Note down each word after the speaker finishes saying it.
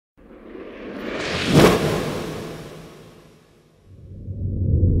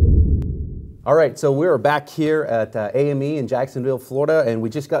All right, so we're back here at AME in Jacksonville, Florida, and we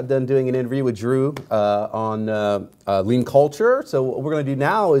just got done doing an interview with Drew on lean culture. So what we're going to do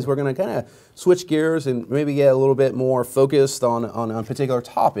now is we're going to kind of switch gears and maybe get a little bit more focused on a particular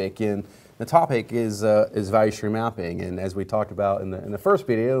topic. And the topic is value stream mapping. And as we talked about in the first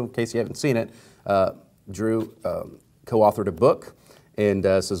video, in case you haven't seen it, Drew co-authored a book, and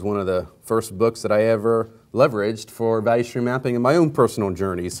this is one of the first books that I ever leveraged for value stream mapping in my own personal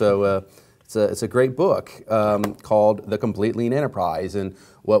journey. So. It's a great book called The Complete Lean Enterprise, and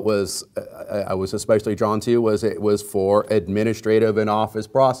what I was especially drawn to was it was for administrative and office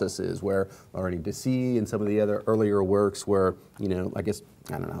processes, where learning to see and some of the other earlier works were, I guess,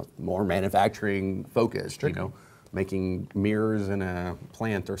 I don't know, more manufacturing focused, making mirrors in a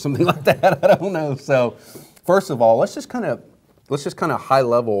plant or something like that. I don't know. So first of all, let's just kind of high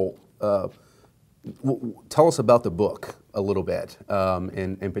level. Tell us about the book a little bit,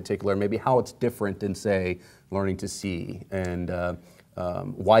 in particular, maybe how it's different than, say, Learning to See, and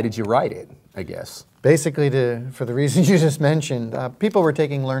why did you write it, I guess? Basically, for the reasons you just mentioned, people were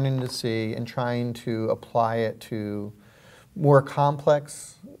taking Learning to See and trying to apply it to more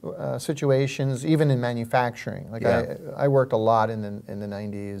complex situations, even in manufacturing. Like I worked a lot in the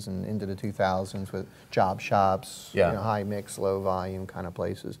 90s and into the 2000s with job shops, high mix, low volume kind of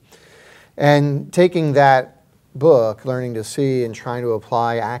places. And taking that book, Learning to See, and trying to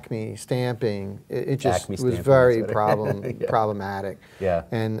apply Acme stamping, it just was very problematic. Yeah.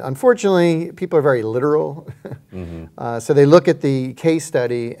 And unfortunately, people are very literal. So they look at the case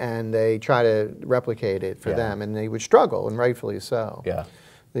study and they try to replicate it for them, and they would struggle, and rightfully so. Yeah.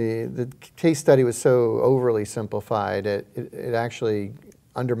 The case study was so overly simplified, it actually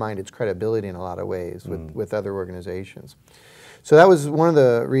undermined its credibility in a lot of ways with other organizations. So that was one of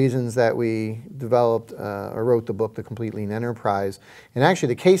the reasons that we developed or wrote the book, The Complete Lean Enterprise. And actually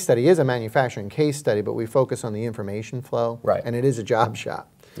the case study is a manufacturing case study, but we focus on the information flow, and it is a job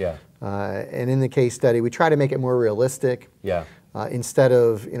shop. Yeah. And in the case study, we try to make it more realistic. Yeah. Instead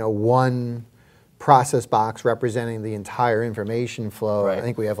of one process box representing the entire information flow, I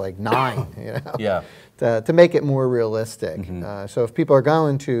think we have like 9. Yeah. To make it more realistic. So if people are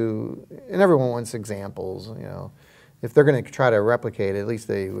going to, and everyone wants examples, if they're going to try to replicate it, at least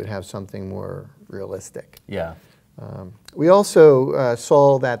they would have something more realistic. Yeah. We also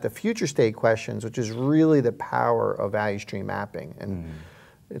saw that the future state questions, which is really the power of value stream mapping, and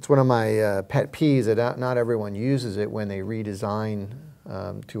it's one of my pet peeves that not everyone uses it when they redesign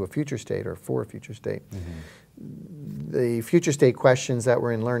to a future state or for a future state. The future state questions that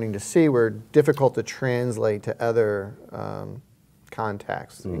were in Learning to See were difficult to translate to other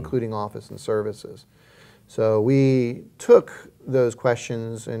contexts, including office and services. So we took those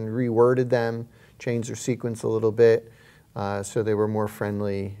questions and reworded them, changed their sequence a little bit, so they were more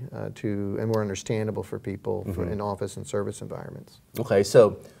friendly and more understandable for people in office and service environments. Okay,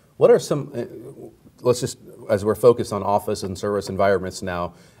 so what are some, let's just, as we're focused on office and service environments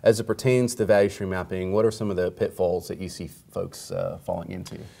now, as it pertains to value stream mapping, what are some of the pitfalls that you see folks falling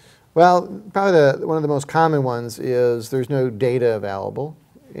into? Well, probably one of the most common ones is there's no data available,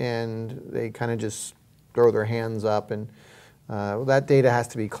 and they kind of just throw their hands up, and that data has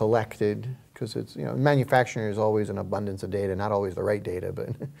to be collected, because it's, manufacturing is always an abundance of data, not always the right data, but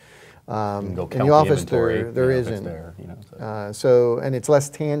in the office there isn't. And it's less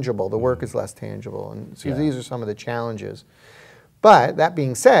tangible. The work is less tangible, and so these are some of the challenges. But that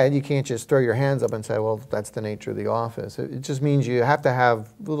being said, you can't just throw your hands up and say, well, that's the nature of the office. It just means you have to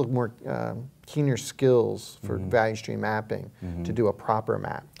have a little more keener skills for value stream mapping to do a proper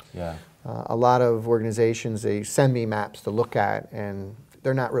map. Yeah. A lot of organizations, they send me maps to look at, and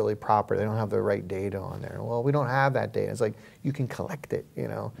they're not really proper. They don't have the right data on there. Well, we don't have that data. It's like, you can collect it,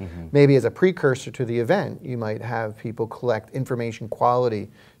 Maybe as a precursor to the event, you might have people collect information quality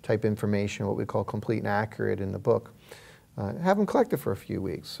type information, what we call complete and accurate in the book. Have them collect it for a few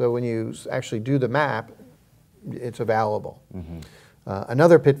weeks. So when you actually do the map, it's available.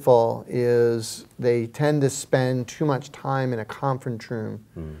 Another pitfall is they tend to spend too much time in a conference room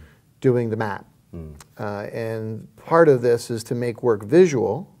doing the map. And part of this is to make work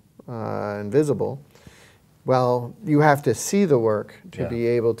visual and visible. Well, you have to see the work to be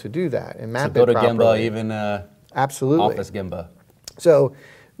able to do that and map it properly. So go to Gemba, even Office Gemba. So,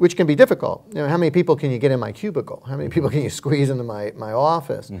 which can be difficult. How many people can you get in my cubicle? How many people can you squeeze into my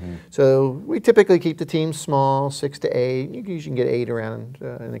office? So we typically keep the team small, 6 to 8. You can get 8 around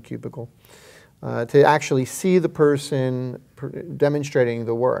in a cubicle. To actually see the person demonstrating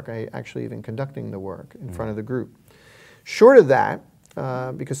the work, actually even conducting the work in front of the group. Short of that,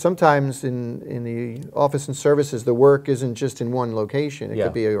 because sometimes in the office and services, the work isn't just in one location. It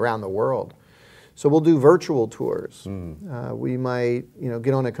could be around the world. So we'll do virtual tours. We might,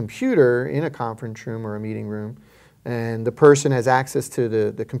 get on a computer in a conference room or a meeting room, and the person has access to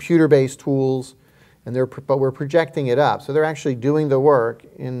the computer-based tools, and but we're projecting it up. So they're actually doing the work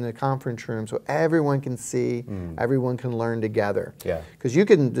in the conference room so everyone can see, everyone can learn together. Yeah. Because you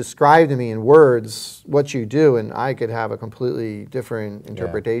can describe to me in words what you do, and I could have a completely different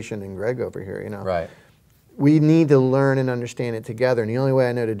interpretation than Greg over here, Right. We need to learn and understand it together, and the only way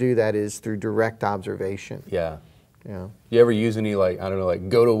I know to do that is through direct observation. Yeah. Yeah. You ever use any, like, I don't know, like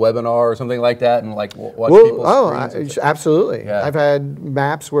go to webinar or something like that and like watch people's screens? Absolutely. Yeah. I've had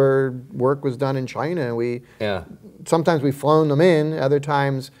maps where work was done in China. Sometimes we've flown them in, other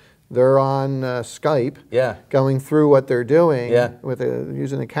times they're on Skype going through what they're doing with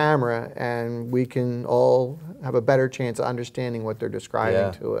using the camera, and we can all have a better chance of understanding what they're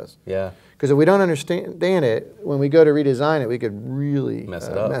describing to us. Yeah. Because if we don't understand it, when we go to redesign it, we could really mess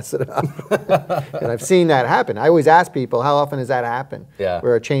it up. And I've seen that happen. I always ask people, how often does that happen? Yeah.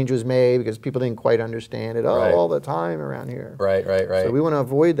 Where a change was made because people didn't quite understand it. All the time around here. Right. So we want to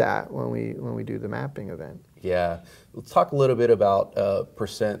avoid that when we do the mapping event. Yeah. Let's talk a little bit about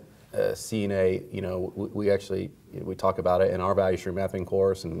percent CNA. We talk about it in our value stream mapping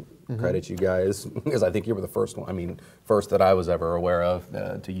course, and credit you guys because I think you were the first one. I mean, first that I was ever aware of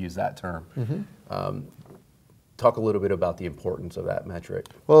to use that term. Talk a little bit about the importance of that metric.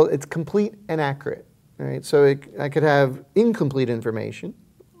 Well, it's complete and accurate, right? So I could have incomplete information,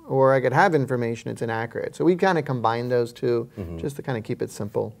 or I could have information that's inaccurate. So we kind of combine those two just to kind of keep it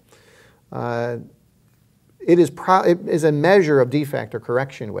simple. It is a measure of defect or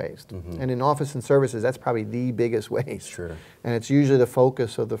correction waste. And in office and services, that's probably the biggest waste. Sure. And it's usually the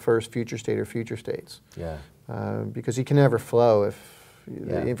focus of the first future state or future states. Yeah. Because you can never flow if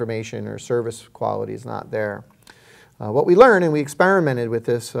the information or service quality is not there. What we learned, and we experimented with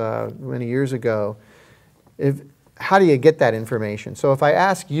this many years ago, how do you get that information? So if I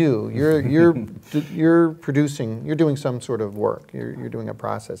ask you, you're doing some sort of work, you're doing a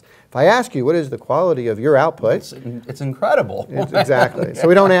process. If I ask you, what is the quality of your output? It's incredible. Exactly. So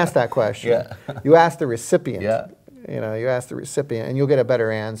we don't ask that question. Yeah. You ask the recipient. Yeah. You ask the recipient, and you'll get a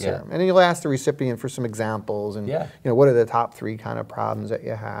better answer. Yeah. And then you'll ask the recipient for some examples, and what are the top 3 kind of problems that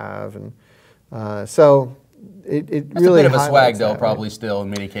you have, and so. It That's really a bit of a swag, though, that, probably still in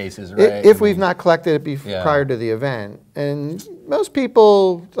many cases, right? If we've not collected it prior to the event. And most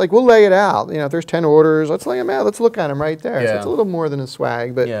people, we'll lay it out. If there's 10 orders, let's lay them out. Let's look at them right there. So it's a little more than a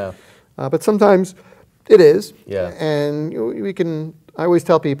swag, but sometimes it is. Yeah. And I always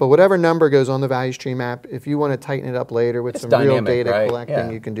tell people, whatever number goes on the value stream map, if you want to tighten it up later with some real data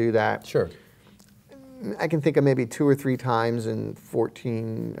collecting, you can do that. Sure. I can think of maybe 2 or 3 times in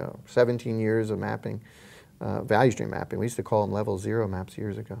 17 years of mapping. Value stream mapping. We used to call them level 0 maps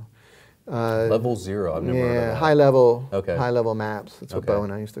years ago. Level 0, I've never heard of that. High level maps. That's what Bo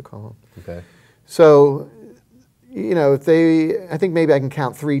and I used to call them. Okay. So, I think maybe I can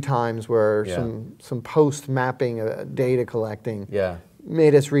count 3 times where some post mapping data collecting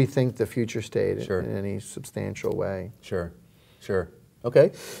made us rethink the future state in any substantial way. Sure.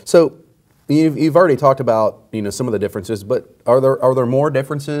 Okay. So you've already talked about some of the differences, but are there more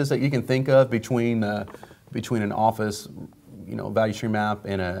differences that you can think of between an office, value stream map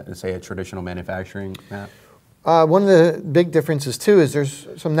and say a traditional manufacturing map? One of the big differences too is there's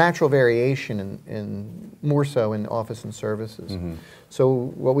some natural variation in more so in office and services. So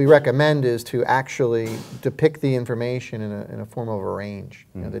what we recommend is to actually depict the information in a form of a range,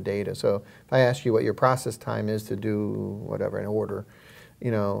 the data. So if I ask you what your process time is to do whatever, an order,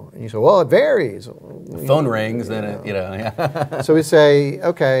 and you say, well, it varies. The phone rings, then So we say,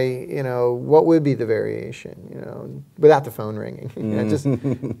 okay, what would be the variation, without the phone ringing?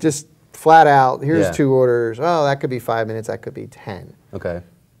 Just flat out, here's 2 orders. Oh, that could be 5 minutes, that could be 10. Okay.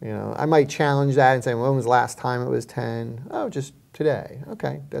 I might challenge that and say, when was the last time it was 10? Oh, just today.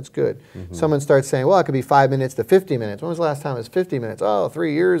 Okay, that's good. Someone starts saying, well, it could be 5 minutes to 50 minutes. When was the last time it was 50 minutes? Oh,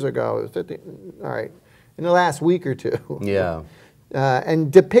 3 years ago it was 50. All right, in the last week or 2. Yeah.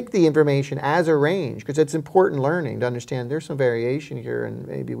 And depict the information as a range, because it's important learning to understand there's some variation here and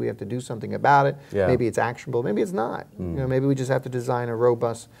maybe we have to do something about it. Maybe it's actionable, maybe it's not. Maybe we just have to design a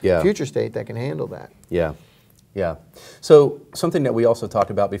robust future state that can handle that. Yeah. So something that we also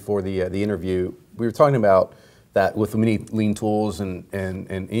talked about before the interview, we were talking about that with many lean tools and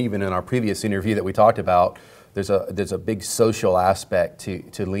even in our previous interview that we talked about, there's a big social aspect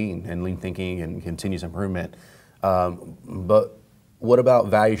to lean and lean thinking and continuous improvement. But what about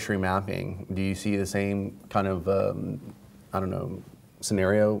value stream mapping? Do you see the same kind of,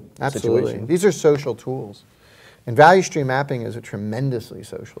 scenario? Absolutely. Situation? These are social tools. And value stream mapping is a tremendously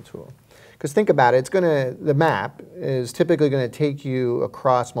social tool. Because think about it, the map is typically going to take you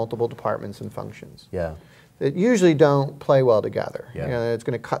across multiple departments and functions. Yeah. That usually don't play well together. Yeah. You know, it's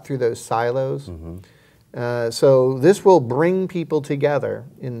going to cut through those silos. So this will bring people together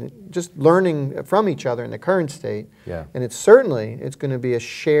in just learning from each other in the current state. Yeah. And it's going to be a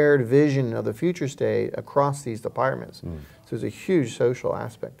shared vision of the future state across these departments. So there's a huge social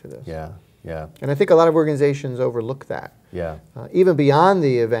aspect to this. Yeah. Yeah. And I think a lot of organizations overlook that. Yeah. Even beyond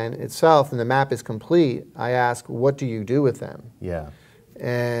the event itself, and the map is complete, I ask, what do you do with them? Yeah.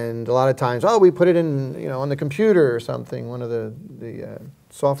 And a lot of times, oh, we put it in, you know, on the computer or something, one of the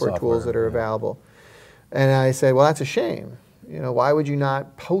software tools that are available. And I say, well, that's a shame. You know, why would you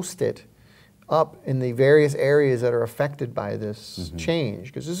not post it up in the various areas that are affected by this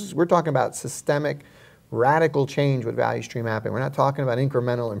change? Because we're talking about systemic, radical change with value stream mapping. We're not talking about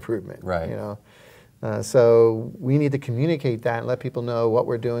incremental improvement. Right. You know, so we need to communicate that and let people know what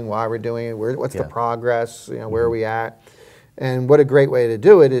we're doing, why we're doing it, what's the progress, you know, where are we at. And what a great way to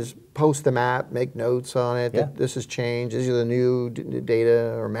do it is post the map, make notes on it, that this has changed, these are the new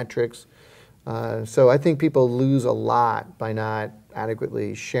data or metrics. So I think people lose a lot by not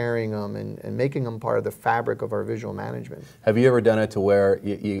adequately sharing them and making them part of the fabric of our visual management. Have you ever done it to where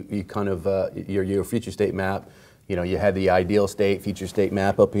you kind of, your future state map, you know, you had the ideal state, future state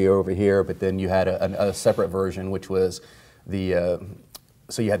map up here, over here, but then you had a separate version, which was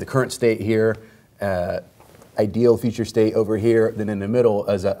so you had the current state here, ideal future state over here, then in the middle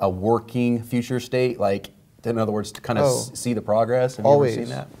as a working future state, like, in other words, to kind of see the progress? Have Always. you ever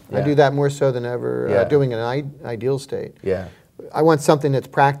seen that? Yeah. I do that more so than ever doing an ideal state. Yeah. I want something that's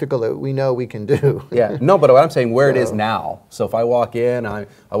practical that we know we can do. Yeah. No, but what I'm saying, where it is now. So if I walk in, I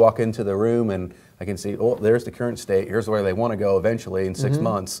walk into the room and I can see, oh, there's the current state. Here's where they want to go eventually in 6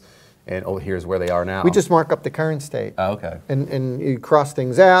 months. And oh, here's where they are now. We just mark up the current state. Oh, okay. And you cross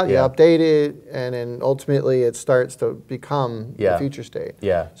things out, you update it, and then ultimately it starts to become the future state.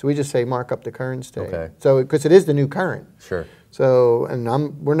 Yeah. So we just say mark up the current state. Okay. So, because it is the new current. Sure. So, and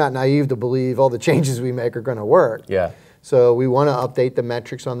we're not naive to believe all the changes we make are going to work. Yeah. So we want to update the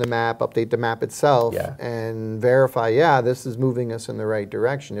metrics on the map, update the map itself, and verify, this is moving us in the right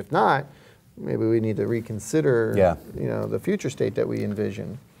direction. If not, maybe we need to reconsider, you know, the future state that we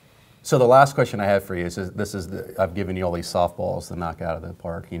envision. So the last question I have for you is I've given you all these softballs to knock out of the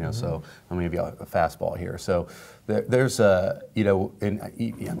park, you know, so I'm going to give you a fastball here. So there's, you know, and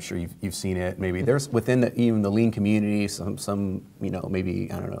I'm sure you've seen it, maybe there's within even the lean community, some, you know,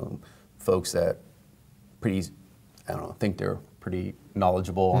 maybe, I don't know, folks that think they're pretty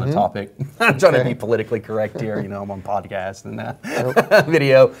knowledgeable on the topic. I'm trying to be politically correct here, you know, I'm on podcast and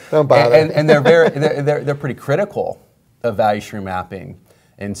video. Don't bother. And they're pretty critical of value stream mapping.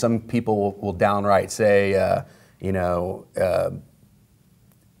 And some people will downright say, you know,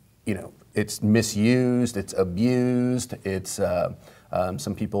 it's misused, it's abused, it's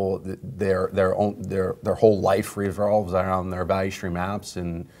some people their whole life revolves around their value stream maps,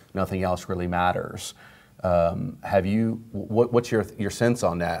 and nothing else really matters. What's your sense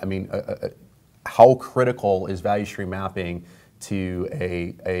on that? I mean, how critical is value stream mapping to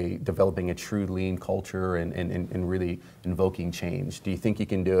developing a true lean culture and really invoking change? Do you think you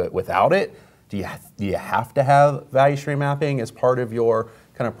can do it without it? Do you have to have value stream mapping as part of your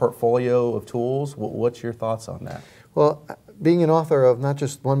kind of portfolio of tools? What's your thoughts on that? Well, being an author of not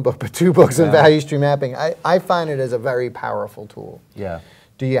just one book but 2 books on value stream mapping, I find it as a very powerful tool. Yeah.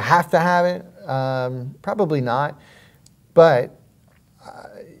 Do you have to have it? Probably not. But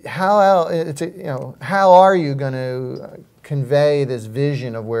how are you going to convey this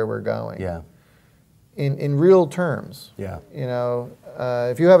vision of where we're going? Yeah. In real terms. Yeah. You know,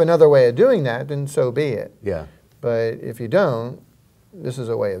 if you have another way of doing that, then so be it. Yeah. But if you don't, this is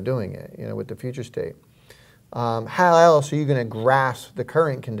a way of doing it, you know, with the future state. How else are you going to grasp the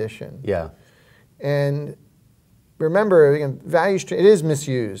current condition? Yeah. And remember, again, value stream, it is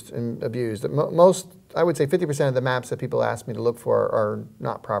misused and abused. Most, I would say 50% of the maps that people ask me to look for are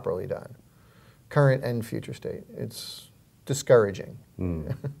not properly done. Current and future state. It's discouraging.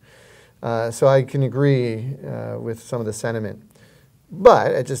 So I can agree with some of the sentiment.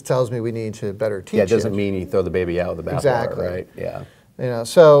 But it just tells me we need to better teach it. Yeah, it doesn't mean you throw the baby out with the bathwater, right? Yeah. You know,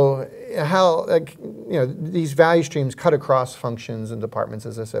 so how, you know, these value streams cut across functions and departments,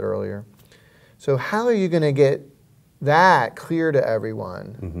 as I said earlier. So how are you going to get that clear to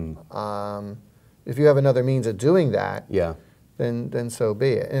everyone? If you have another means of doing that, then so be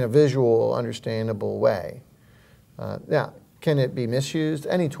it, in a visual, understandable way. Now, can it be misused?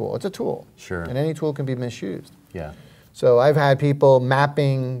 Any tool. It's a tool. Sure. And any tool can be misused. Yeah. So I've had people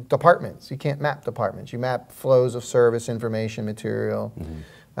mapping departments. You can't map departments. You map flows of service, information, material.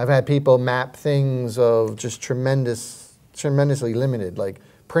 I've had people map things of just tremendously limited, like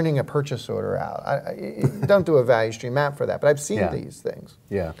printing a purchase order out. Don't do a value stream map for that, but I've seen these things.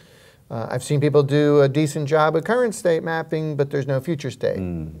 Yeah. I've seen people do a decent job of current state mapping, but there's no future state.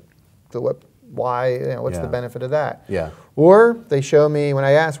 So why, what's the benefit of that? Yeah. Or they show me, when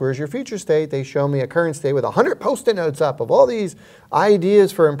I ask, where's your future state, they show me a current state with 100 Post-it notes up of all these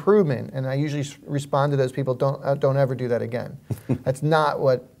ideas for improvement. And I usually respond to those people, don't ever do that again. That's not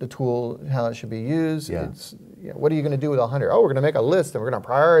what the tool, how it should be used. Yeah. It's, what are you going to do with 100? Oh, we're going to make a list and we're going to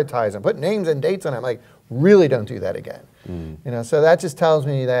prioritize and put names and dates on it. I'm like, really don't do that again. So that just tells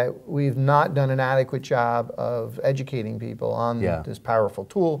me that we've not done an adequate job of educating people on this powerful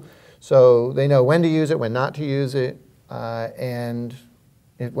tool. So they know when to use it, when not to use it, and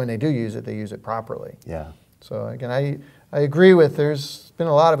when they do use it, they use it properly. Yeah. So again, I agree with there's been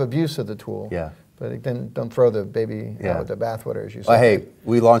a lot of abuse of the tool. Yeah. But then don't throw the baby out with the bathwater, as you say. Well, hey,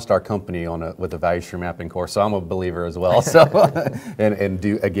 we launched our company with a value stream mapping course, so I'm a believer as well. So,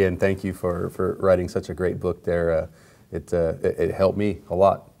 again, thank you for writing such a great book there. It helped me a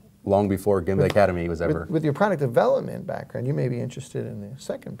lot. Long before Gimba Academy was ever. With your product development background, you may be interested in the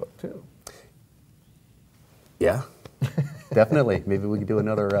second book too. Yeah, definitely. Maybe we could do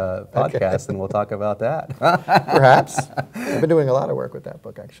another podcast and we'll talk about that. Perhaps. I've been doing a lot of work with that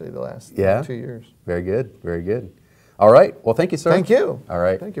book actually the last 2 years. Very good, very good. All right, well thank you, sir. Thank you. All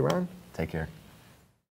right. Thank you, Ron. Take care.